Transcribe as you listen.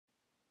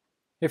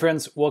Hey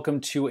friends,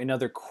 welcome to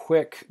another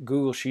quick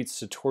Google Sheets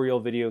tutorial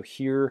video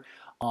here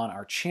on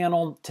our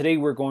channel. Today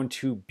we're going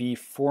to be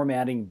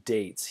formatting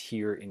dates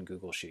here in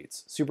Google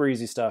Sheets. Super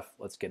easy stuff,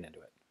 let's get into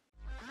it.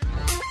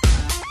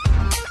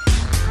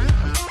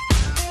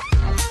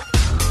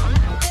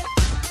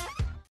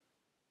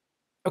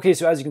 Okay,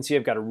 so as you can see,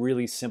 I've got a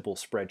really simple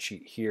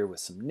spreadsheet here with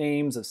some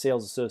names of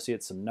sales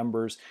associates, some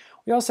numbers.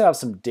 We also have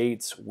some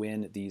dates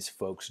when these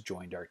folks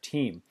joined our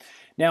team.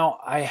 Now,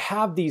 I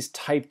have these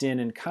typed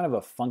in kind of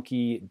a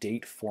funky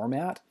date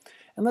format.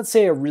 And let's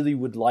say I really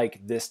would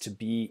like this to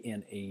be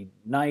in a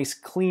nice,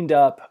 cleaned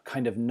up,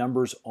 kind of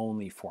numbers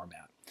only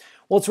format.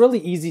 Well, it's really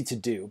easy to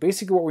do.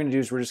 Basically, what we're gonna do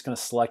is we're just gonna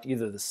select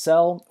either the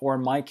cell, or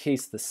in my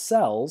case, the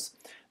cells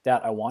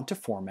that I want to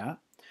format.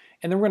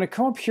 And then we're gonna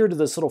come up here to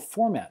this little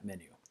format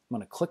menu. I'm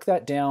going to click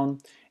that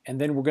down,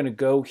 and then we're going to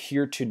go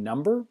here to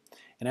number.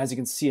 And as you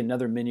can see,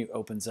 another menu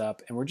opens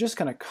up, and we're just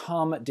going to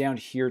come down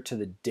here to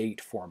the date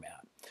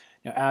format.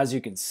 Now, as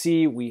you can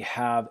see, we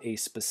have a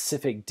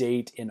specific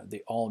date in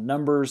the all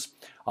numbers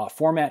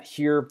format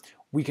here.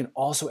 We can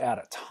also add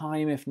a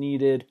time if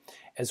needed,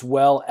 as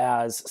well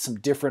as some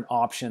different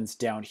options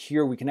down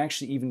here. We can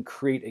actually even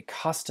create a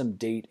custom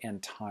date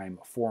and time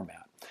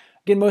format.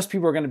 Again, most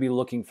people are going to be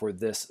looking for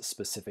this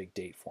specific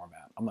date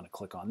format. I'm going to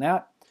click on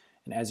that.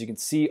 And as you can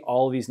see,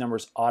 all of these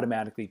numbers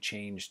automatically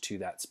change to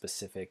that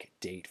specific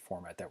date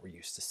format that we're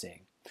used to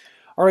seeing.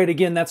 All right,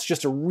 again, that's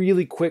just a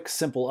really quick,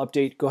 simple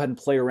update. Go ahead and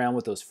play around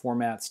with those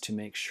formats to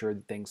make sure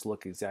that things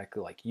look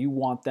exactly like you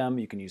want them.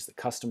 You can use the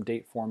custom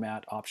date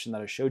format option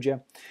that I showed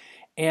you.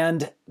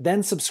 And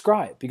then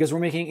subscribe, because we're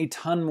making a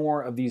ton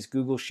more of these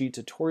Google Sheet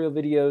tutorial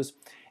videos,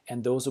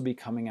 and those will be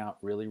coming out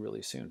really,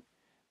 really soon.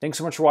 Thanks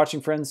so much for watching,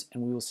 friends,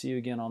 and we will see you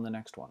again on the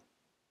next one.